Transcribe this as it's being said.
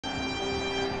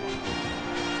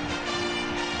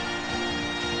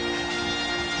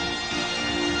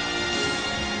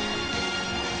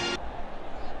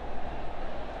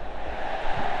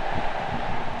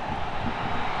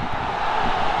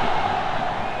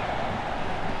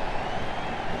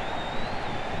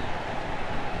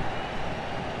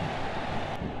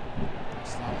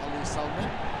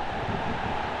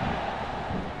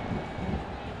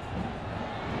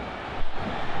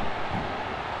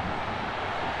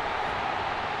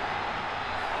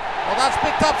Well, that's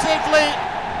picked up safely.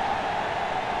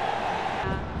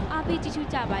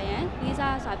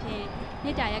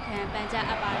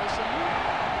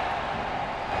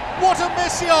 What a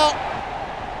miss here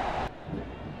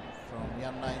from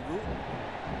U19.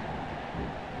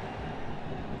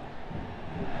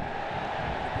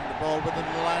 Keeping the ball within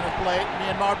the line of play.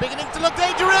 Myanmar beginning to look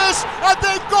dangerous, and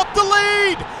they've got the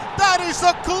lead. That is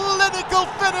a clinical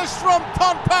finish from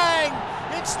Paing.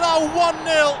 It's now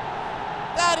 1-0.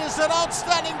 That is an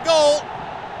outstanding goal.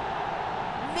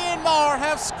 Myanmar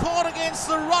have scored against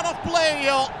the run of play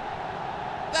here.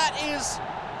 That is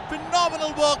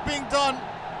phenomenal work being done.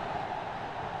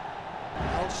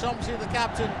 Al-Shamsi, the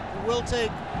captain, will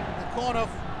take the corner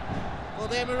for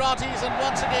the Emiratis, and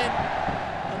once again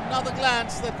another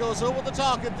glance that goes over the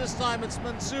target. This time it's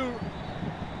Mansoor.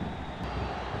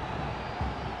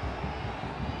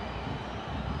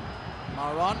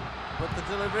 Marwan with the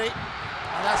delivery,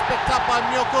 and that's picked up by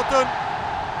Myokotun.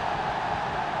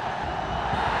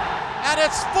 And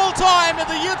it's full time at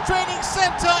the Youth Training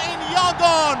Centre in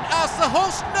Yangon as the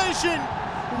host nation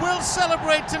will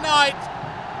celebrate tonight.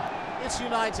 It's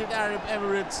United Arab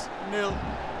Emirates 0,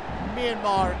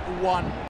 Myanmar 1.